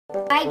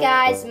Hi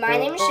guys, my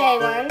name is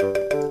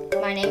Shaylin.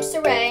 My name's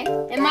Saray.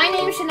 And my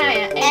name is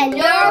Shania. And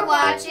you're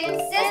watching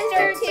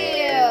Sister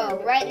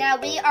 2. Right now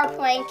we are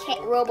playing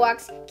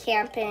Roblox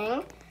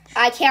camping.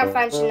 I can't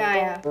find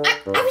Shania. I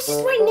was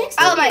just right next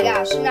to you. Oh my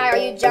gosh, Shania, are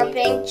you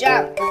jumping?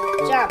 Jump.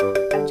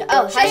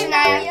 Oh, hi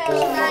Shania.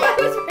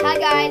 Hi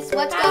guys,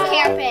 let's go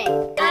camping.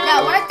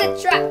 No, where's the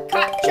truck?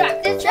 Truck.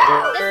 This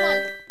truck. This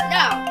one.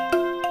 No.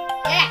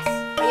 Yes.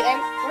 Are you in?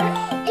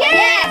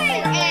 Yes,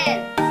 we're in.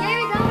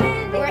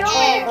 We're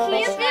in.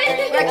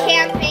 We're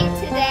camping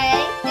today.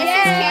 This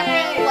is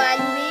camping 1.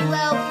 We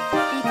will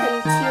be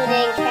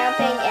continuing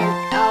camping in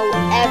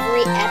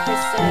every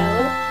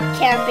episode.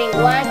 Camping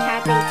 1,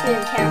 camping 2,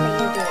 and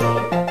camping 3.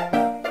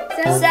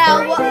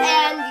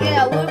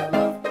 We'll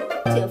move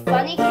to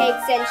Funny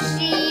Cakes, and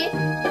she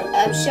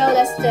showed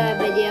us the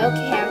video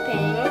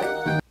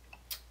camping.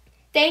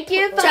 Thank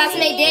you, Funny. Trust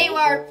me,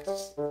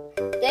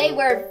 they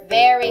were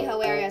very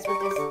hilarious with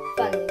this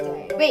funny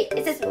thing. Wait,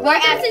 it says we're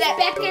at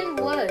Specken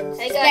Woods.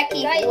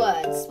 Specky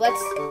Woods. Let's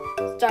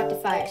start the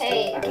fire.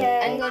 Hey, okay.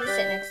 I'm going to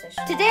sit next to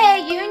you. Today,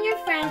 you and your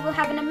friends will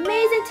have an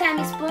amazing time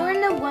exploring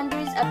the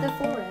wonders of the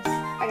forest.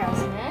 Hi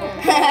guys.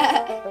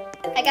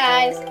 Hi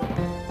guys.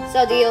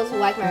 So do you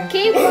like my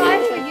keep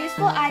watch for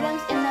useful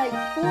items in the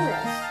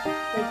forest?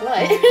 Like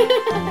what?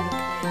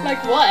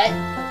 Like what?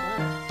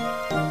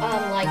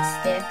 Like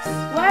sticks.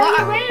 What are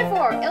you waiting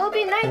for? It will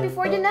be night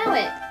before you know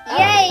it.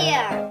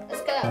 Yeah.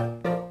 Let's go.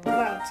 Come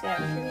on, let's go.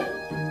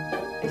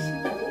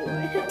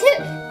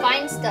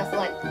 Find stuff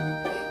like.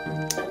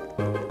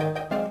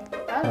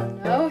 I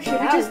don't know. Should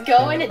we just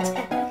go in and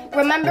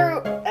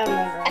Remember.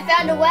 I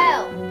found a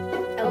well.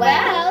 A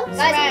well? Guys,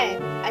 right.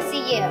 I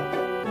see you.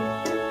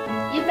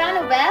 You found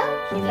a well?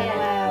 You found a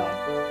well.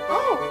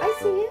 Oh, I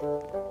see you.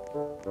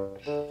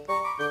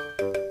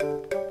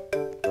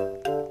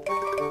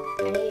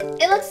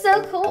 It looks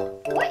so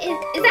cool. What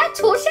is that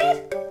tool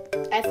shed?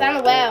 I found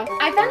a well.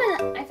 I found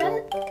it.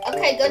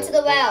 Okay, go to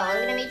the well. I'm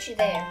gonna meet you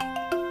there.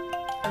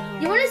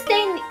 You want to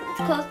stay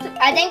close to?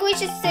 I think we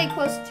should stay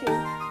close to.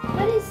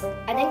 What is?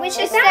 I think we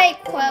should stay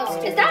close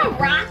to. Is that a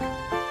rock?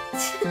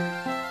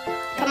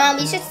 Come on,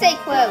 we should stay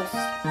close.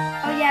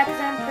 Oh yeah, because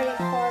I'm pretty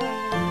far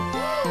right now.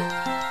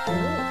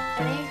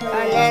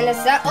 And then the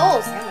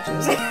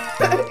sandwiches.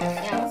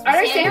 Yeah, are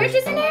there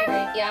sandwiches in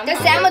here? Yeah, There's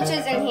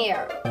sandwiches in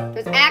here.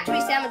 There's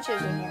actually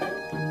sandwiches in here.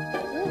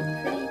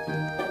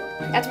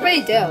 That's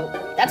pretty dope.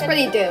 That's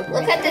pretty dope.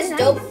 Look at this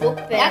dope book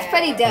bag. That's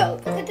pretty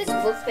dope. Look at this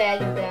book bag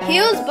you got.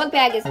 Whose book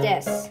bag is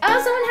this? Oh,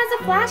 someone has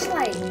a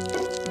flashlight.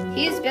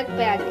 Whose book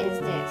bag is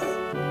this? I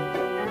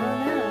don't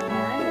know.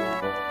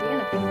 We're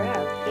gonna figure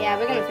out. Yeah,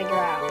 we're gonna figure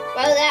out.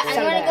 Well, I'm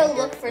gonna go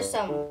look for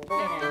some.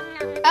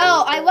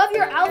 Oh, I love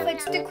your outfit.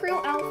 It's the crew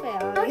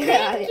outfit. Oh,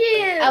 thank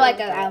you. I like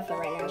that outfit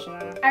right now,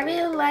 Shana. I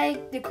really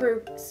like the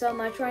crew so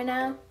much right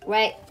now.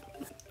 Right?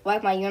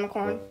 Like my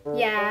unicorn?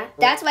 Yeah.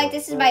 That's like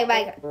this is my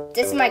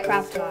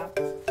crop top.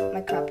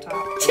 My crop top.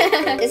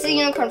 This is a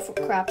unicorn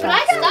crop top. But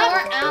I got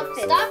more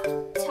outfits. Stop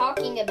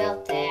talking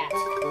about that.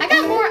 I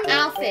got more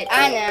outfits.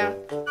 I know.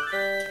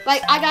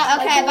 Like I got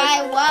okay, but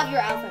I love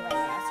your outfit right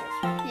now.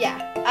 So. Yeah,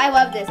 I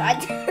love this. I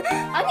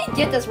need to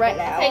get this right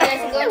now. Hey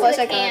guys, I'm going to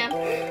the camp.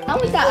 I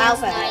like that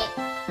outfit.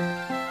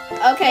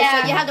 Okay,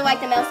 Yeah. so you have to like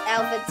the most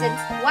outfit since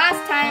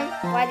last time.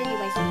 Why did you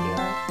waste your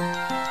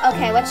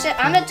Okay, I'm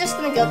just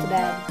gonna go to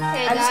bed.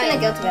 Hey, I'm just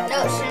gonna go to bed.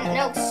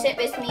 No, sit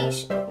with me.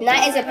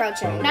 Night is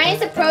approaching. Night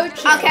is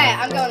approaching. Okay,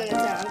 I'm going in the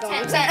tent. I'm going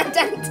in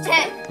the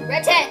tent. 10.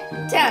 Red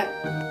 10. 10.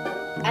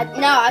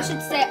 No,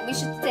 we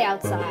should stay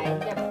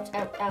outside.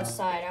 Yeah,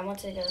 outside. I want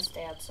to go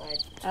stay outside.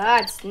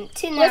 It's too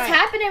nice. What's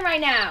happening right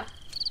now?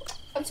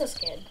 I'm so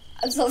scared.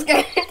 I'm so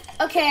scared.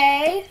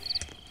 Okay.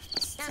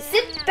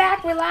 Sit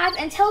back, relax,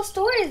 and tell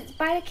stories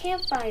by the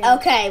campfire.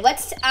 Okay,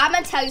 I'm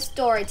gonna tell you a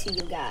story to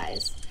you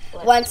guys.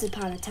 What? Once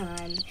upon a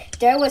time,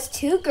 there was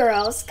two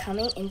girls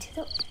coming into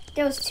the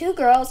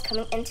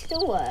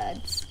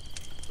woods.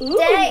 Ooh.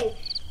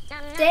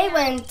 They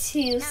wanted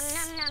to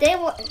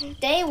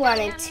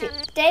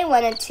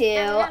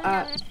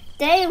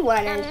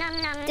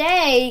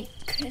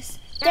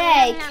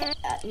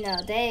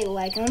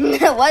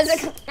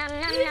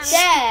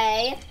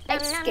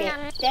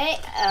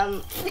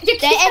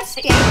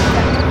escaped from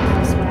the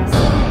Christmas.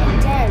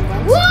 And then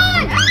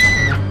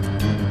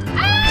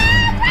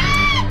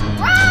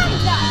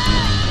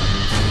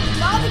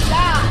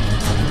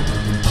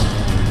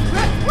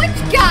What? Which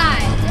guy?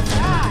 This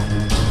guy.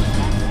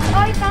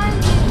 Oh, he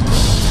found you.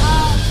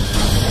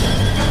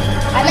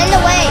 I'm in the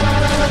lake.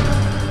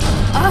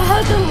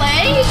 Oh, the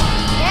lake?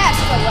 Yes,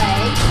 the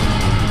lake.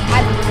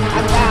 I'm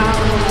down.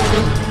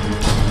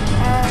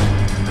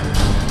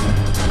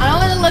 I don't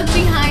want to look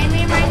behind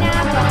me right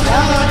now, but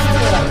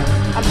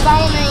I'm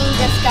following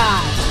this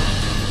guy.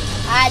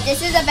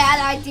 This is a bad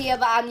idea,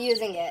 but I'm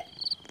using it.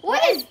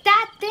 what is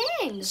that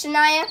thing?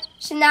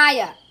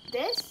 Shania.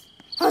 This?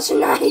 Oh,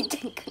 Shania,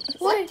 thank goodness.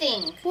 What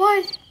thing?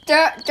 What?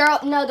 There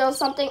was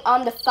something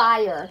on the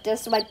fire.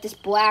 There's like this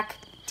black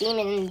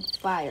demon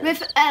fire.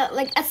 With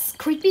like a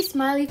creepy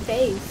smiley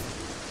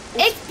face.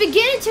 It's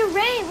beginning to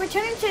rain.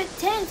 Return to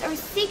tents or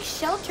seek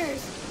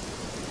shelters.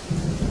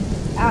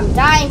 I'm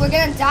dying. We're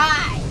gonna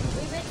die.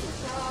 We've been too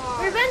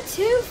far. We've been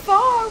too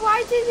far.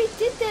 Why did we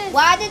did this?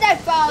 Why did I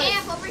fall?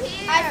 Camp over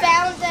here. I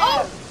found them.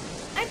 Oh,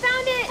 I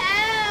found it.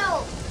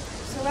 Help!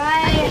 So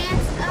My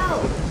hands.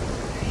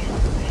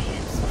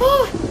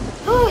 Oh.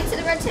 Get to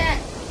the red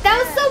tent. That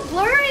was so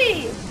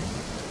blurry.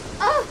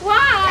 Oh.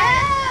 Wow.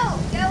 Help!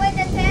 Go in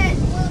the tent.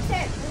 Blue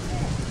tent.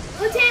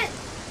 Blue tent.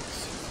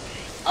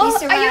 Oh, are you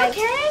survived.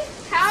 okay?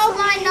 How am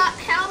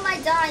I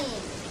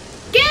dying?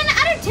 Get in the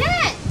other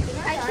tent.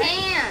 I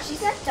can't.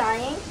 She's not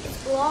dying. It's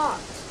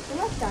blocked. I'm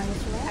not dying,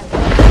 Samantha.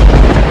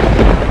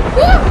 Oh,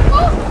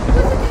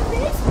 was it that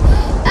face?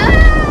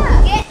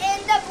 Ah! Get in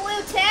the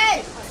blue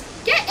tent.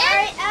 Get in.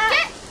 Hurry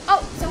up.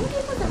 Oh, someone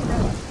gave us an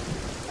umbrella.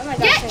 Oh my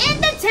Get gosh. in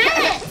the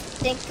tent.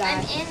 Thank God.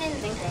 I'm in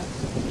the tent.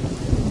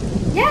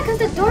 Yeah, because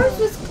the doors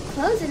was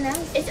closing now.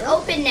 It's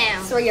open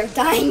now. So you're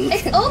dying.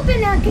 It's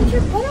open now. Get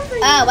your butt over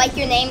here. Oh, like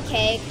your name,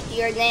 Cake.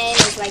 Your name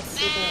is like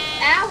super.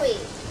 Owie.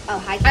 Oh,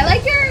 hi. I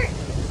like your.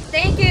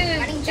 Thank you,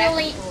 Running back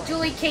and forth.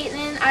 Julie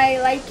Caitlin. I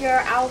like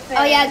your outfit.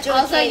 Oh, yeah, Julie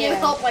Also, you Caitlin.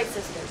 help my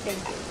sister. Thank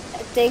you.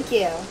 Thank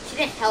you. She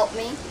didn't help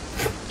me.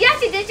 Yeah,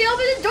 she did. She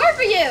opened the door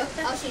for you.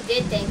 Oh, she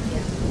did. Thank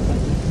you.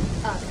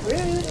 Oh,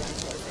 Rude.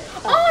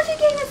 Oh, she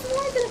gave us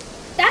more than.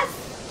 That's.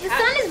 The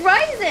sun is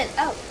rising.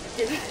 Oh,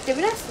 did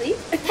we not sleep?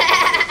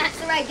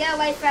 That's right. Get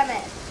away from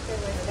it.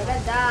 We're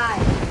gonna die.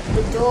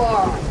 The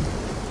door.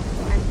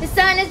 The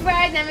sun is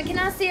rising. We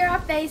cannot see our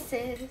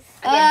faces.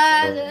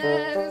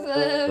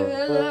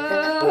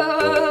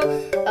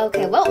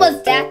 Okay, what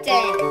was that thing?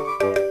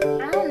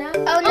 I don't know.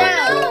 Oh, no. Oh,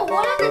 no.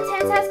 One of the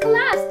tents has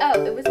collapsed.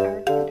 Oh, it was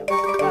our tent.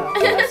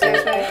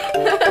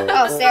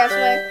 Oh,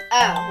 seriously?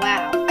 Oh,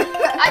 wow.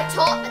 I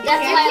told.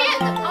 That's You why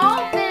can't I all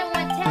fit in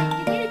one tent.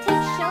 You need to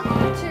take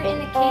shelter in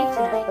the cave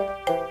tonight.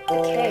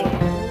 Okay.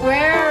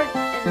 Where in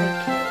the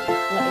cave?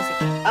 What is a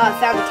cave? Oh, I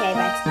found the cave.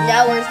 No,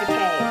 where's the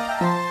cave?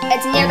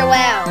 It's near the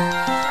well.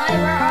 Hi,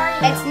 where are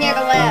you? It's near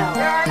the well.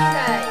 Where are you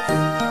guys?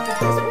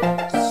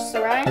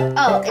 Sarai?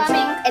 Oh,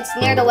 Coming. it's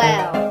near the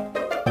well.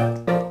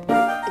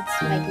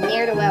 It's like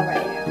near the well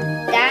right now.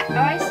 That? Oh,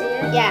 I see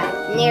it.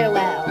 Yeah, near the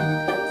well.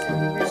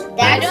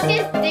 I That's, don't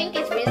just think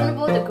it's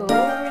reasonable to go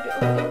over to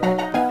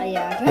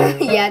yeah.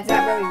 Yeah, it's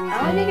not very I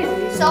don't think it's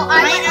reasonable. So I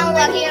Mine went are over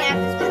looking here at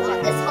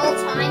this whole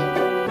time.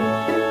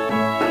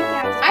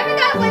 I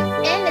forgot what's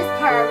in this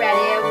part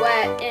already and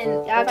what in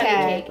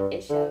Okay. Funny Cake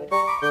it showed.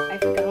 I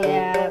forgot.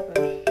 Yeah,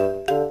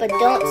 but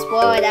don't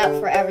spoil it out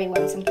for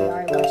everyone since we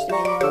already watched the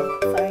video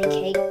of Funny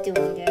Cake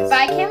doing this. But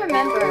I can't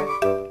remember.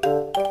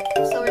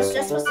 So we're just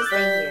supposed to stay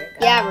here.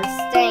 guys. Yeah, we're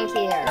staying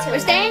here. We're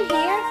staying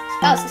here?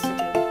 Oh, sister too.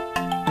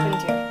 Twin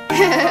too.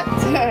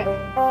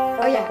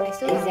 Oh yeah, I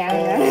still Is not that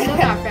friend. enough? Still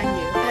not friend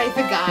you. I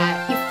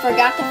forgot. You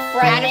forgot to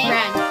friend Add a me?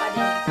 friend.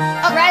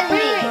 Oh, friend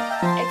me.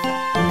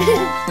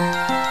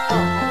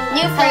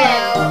 New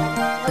friend.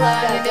 Hello,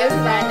 I'm your new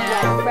friend now.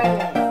 Yeah, friend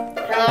me.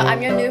 Hello, I'm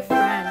your new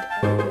friend.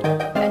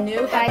 A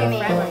new happy Find me.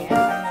 friend right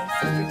now.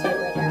 Sister too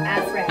right now.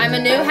 Add friend. I'm a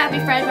new happy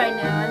friend right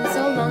now. I'm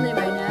so lonely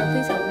right now.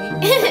 Please help me.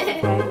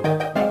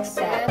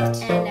 Accept.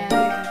 And now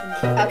you're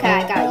happy. Okay, I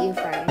got you,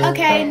 friend.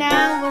 Okay,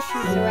 now what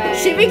should we do? Right.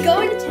 Should we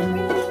go into tent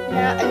right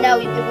now? No,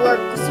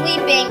 we're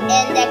sleeping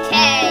in the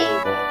cave.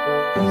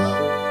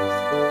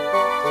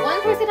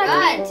 One person has to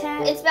be in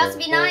tent. It's about to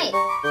be night.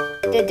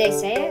 Did they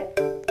say it?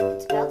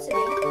 It's about to be.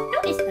 No,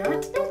 it's not. No,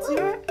 it's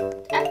not.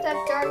 At that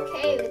dark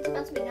cave, it's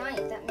about to be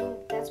night.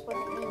 That's what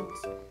it means.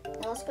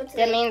 Now let's go to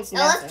That the. means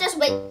Now let's nothing. just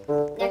wait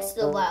next to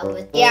the well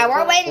with. Yeah,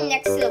 we're waiting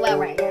next to the well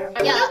right now.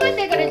 I Yeah, wonder what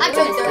they're gonna do. I'm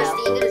so with this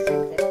thirsty. You gotta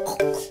drink this.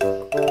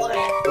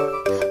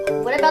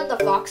 What about the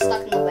fox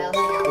stuck in the well,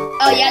 Shale?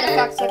 Oh yeah, the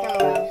fox stuck on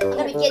the well. I'm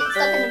gonna be getting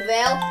stuck in the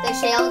well. Then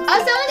Shale. Oh,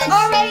 someone's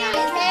already in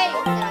the cave.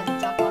 Then I can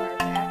jump on her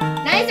back.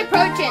 Now he's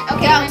approaching.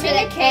 Okay, Go I'm to in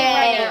the the cave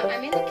right cave. now.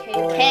 I'm in the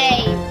cave. Right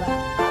Cave.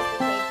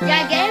 now.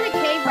 Yeah, get in the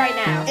cave right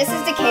now. This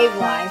is the cave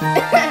life.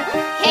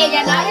 Hey,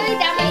 yeah, not really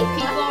that many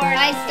people are in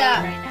Nice the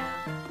stuff. cave right now.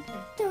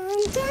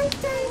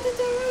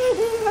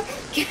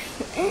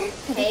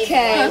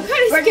 Okay. I'm kinda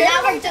We're scared. now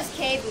we're just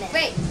cavemen.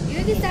 Wait,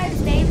 you decided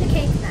to stay in the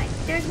cave tonight.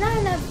 There's not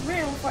enough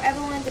room for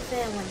everyone to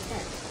fit in one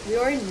tent. We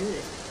already knew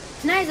this.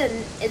 Tonight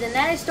is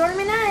another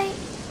stormy night.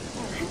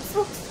 I'm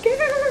so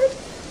scared.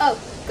 Oh,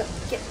 go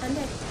get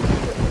under.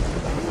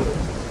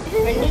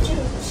 When did she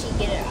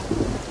get it out?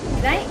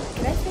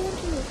 Can I say it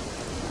to you?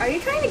 Are you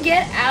trying to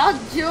get out,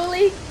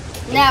 Julie?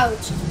 No,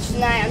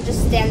 tonight I'm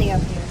just standing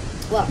up here.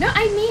 Look. No,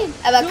 I mean,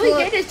 About Julie cool-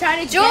 Gator is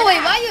trying to Julie, get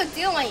out. what are you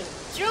doing?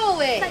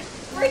 Julie. Like,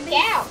 Freak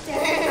out.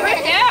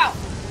 Freak out.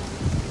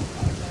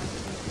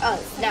 Oh,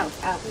 no.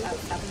 Oh,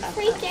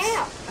 Freak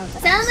out.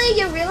 Suddenly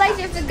you realize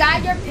you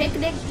forgot your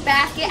picnic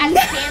basket at the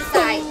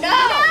campsite. No.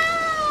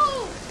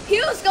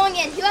 He was going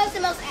in. Who has the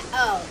most?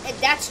 Oh,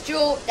 that's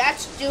Julie.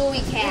 That's Julie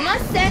You Cat.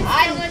 must send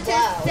I'm someone to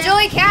low. send.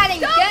 Julie Cat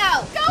and go.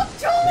 Go,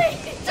 Julie!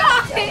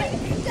 Die!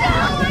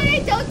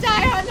 Julie, don't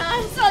die on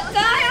us! Don't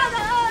die on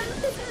us!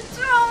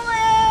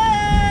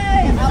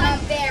 Julie!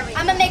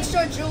 I'm gonna make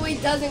sure Julie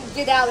doesn't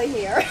get out of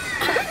here.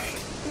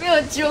 Move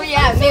it,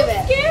 Julia. Move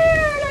it.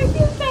 Scared. I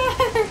feel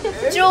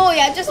bad.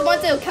 Julia, I just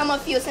want to come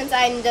with you since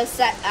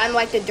I'm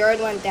like the third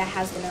one that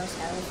has the most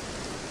health.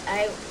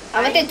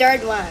 I'm like the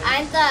third one.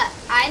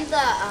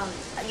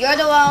 You're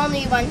the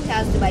only one who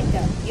has the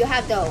you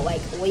have the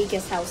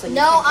weakest health. So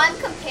No, I'm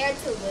compared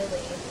to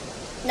Lily.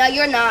 No,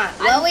 you're not.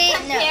 Lily,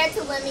 I'm compared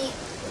to Lily.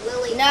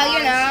 No,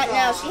 you're not.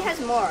 No, she has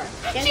more.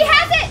 She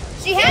has it.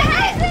 She has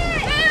it.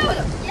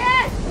 Food.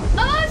 Yes.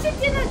 Oh, she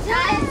did a job.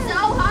 I am so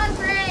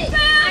hungry.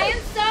 I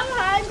am so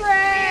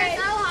hungry. I'm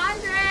so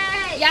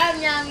hungry. Yum,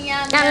 yum,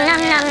 yum,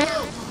 yum,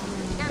 yum.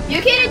 You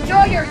can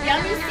enjoy your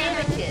yummy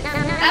sandwiches.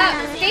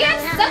 They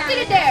have something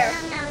in there.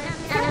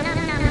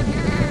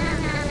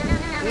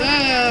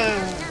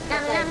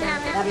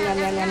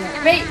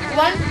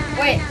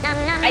 Wait.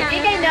 I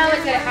think I know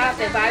what's gonna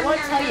happen, but I won't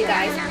tell you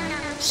guys.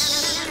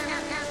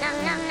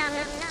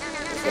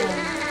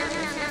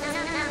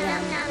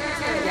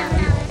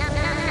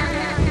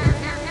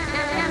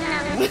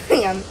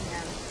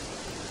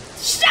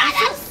 Shut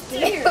up!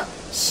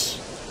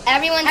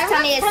 Everyone's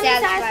tummy is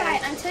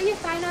satisfied. Until you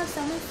find out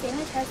someone's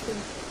sandwich has been.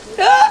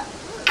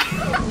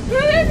 Who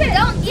is it?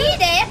 Don't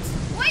eat it!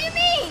 What do you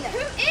mean? Who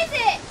is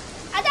it?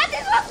 I thought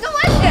this was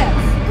delicious!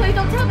 Please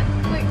don't tell me.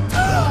 Wait.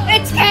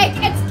 It's cake!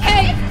 It's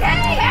cake! It's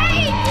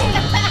cake!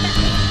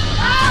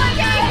 Oh,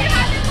 yeah, you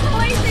have the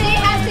poison! She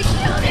has the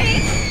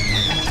cuties!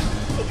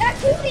 She got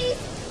cuties!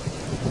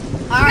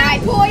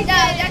 Alright, poison!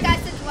 No, that got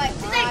such like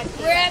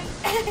Grip.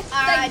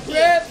 Alright,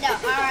 no,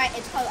 alright,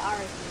 it's called R.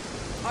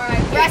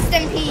 Alright, Rest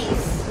in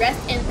peace. Rest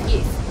in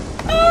peace.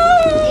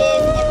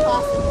 It's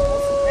impossible.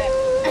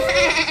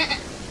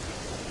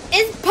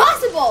 It's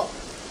possible.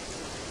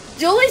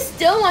 Julie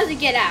still wants to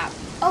get out.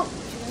 Oh,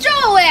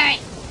 Julie!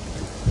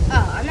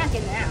 Oh, I'm not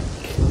getting out.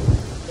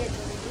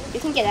 You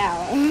can get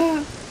out.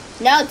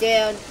 No,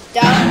 dude.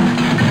 Don't.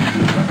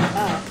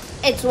 Oh,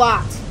 it's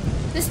locked.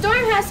 The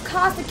storm has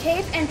caused the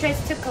cave entrance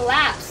to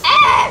collapse.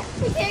 Ah!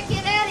 We can't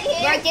get out of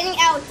here. We're getting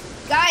out.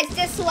 Guys,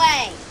 this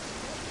way.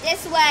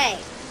 This way.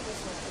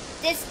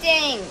 This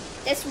thing.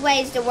 This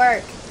way is the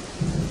work.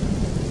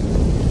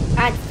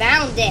 I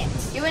found it.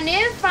 You will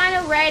need to find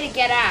a way to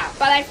get out.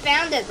 But I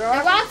found it, bro.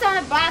 The rocks on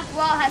the back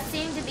wall have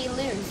seemed to be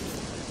loosed.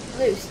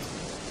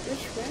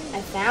 Which way?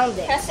 I found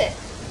it. Press it.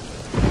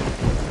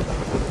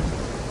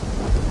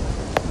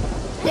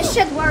 This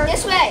should work.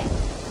 This way.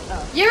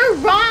 Oh. You're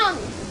wrong.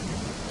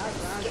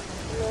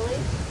 Lily.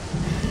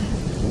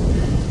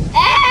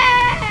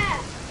 Ah!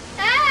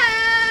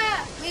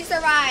 Ah! We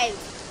survived.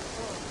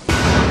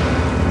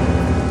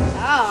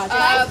 Oh,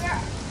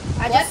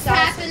 What's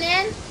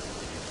happening?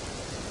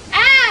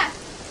 Ah!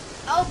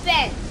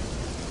 Open.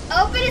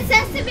 Open the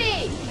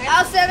sesame.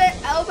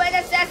 Open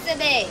the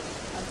sesame.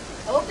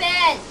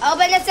 Open.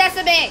 Open the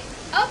sesame.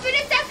 Open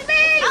the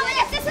sesame. Open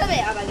the sesame.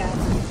 Oh my god.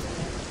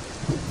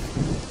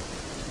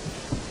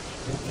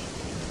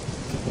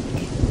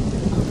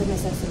 Open the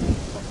sesame.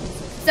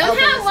 Somehow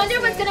I wonder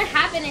what's gonna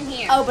happen in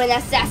here. Open the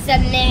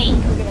sesame.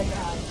 We're gonna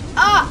die.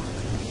 Oh.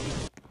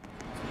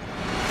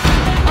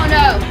 Oh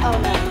no. Oh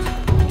no.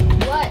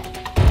 What?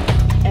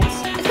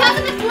 It's Because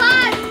of the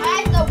flood.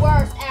 I'm the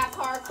worst at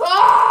parkour.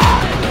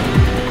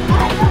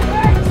 I'm the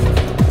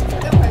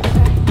worst.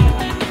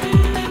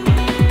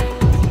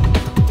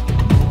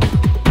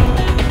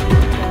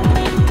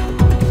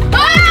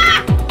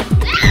 Ah!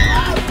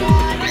 Oh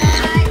God,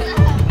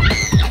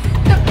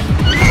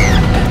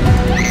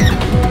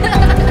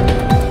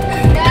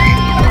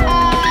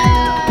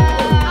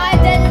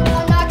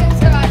 I'm not gonna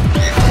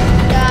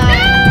survive.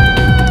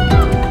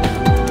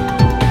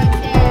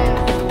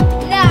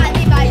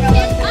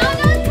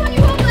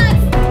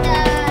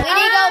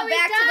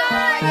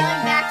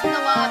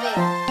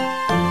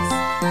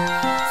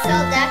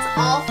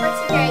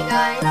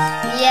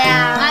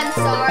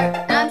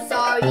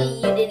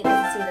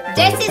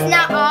 This is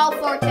not all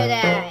for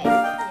today.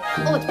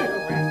 Oh, it's pickle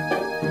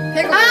wrap.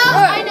 Pickle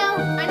wrap. I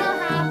know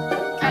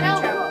how.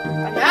 Camping trailer.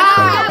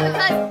 Ah,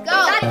 Because go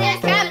in the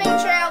camping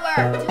trailer.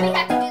 Do we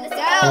have to do the Go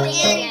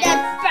same in the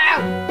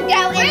boat. Go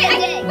in the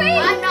thing.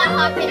 I'm not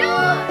hopping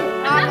on.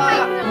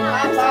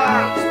 I'm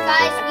sorry.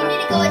 Guys, we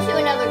need to go into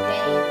another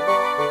game.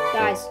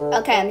 Guys,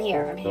 okay, I'm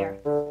here.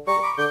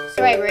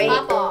 Sorry, Ray.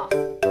 Hop off.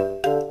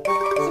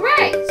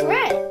 It's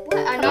right.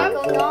 What? I'm not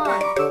going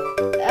on.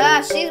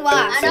 She's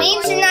lost. I don't Me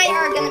and want- tonight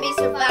are gonna be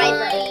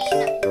survivors.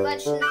 Fine.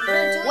 But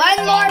we're doing One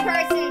the more same.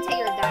 person to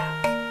your death.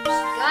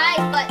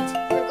 Guys, but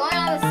we're going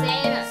on the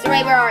same.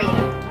 Saray, where are you?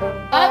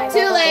 Up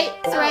too late.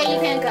 Saray, you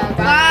can go.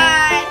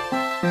 Bye.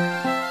 You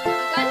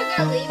guys are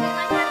gonna leave me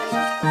like that?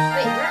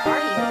 Wait, where are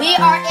you? We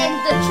are in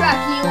the truck.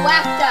 You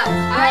left us.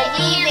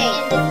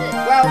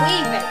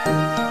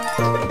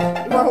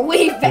 We're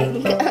weaving.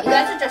 You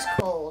guys are just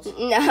cold.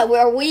 No,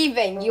 we're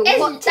weaving. You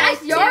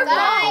That's your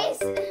Guys,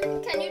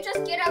 can you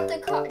just get out the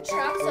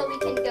truck so we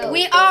can go?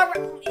 We are.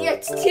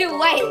 It's too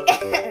late.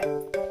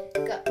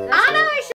 Go. I don't know.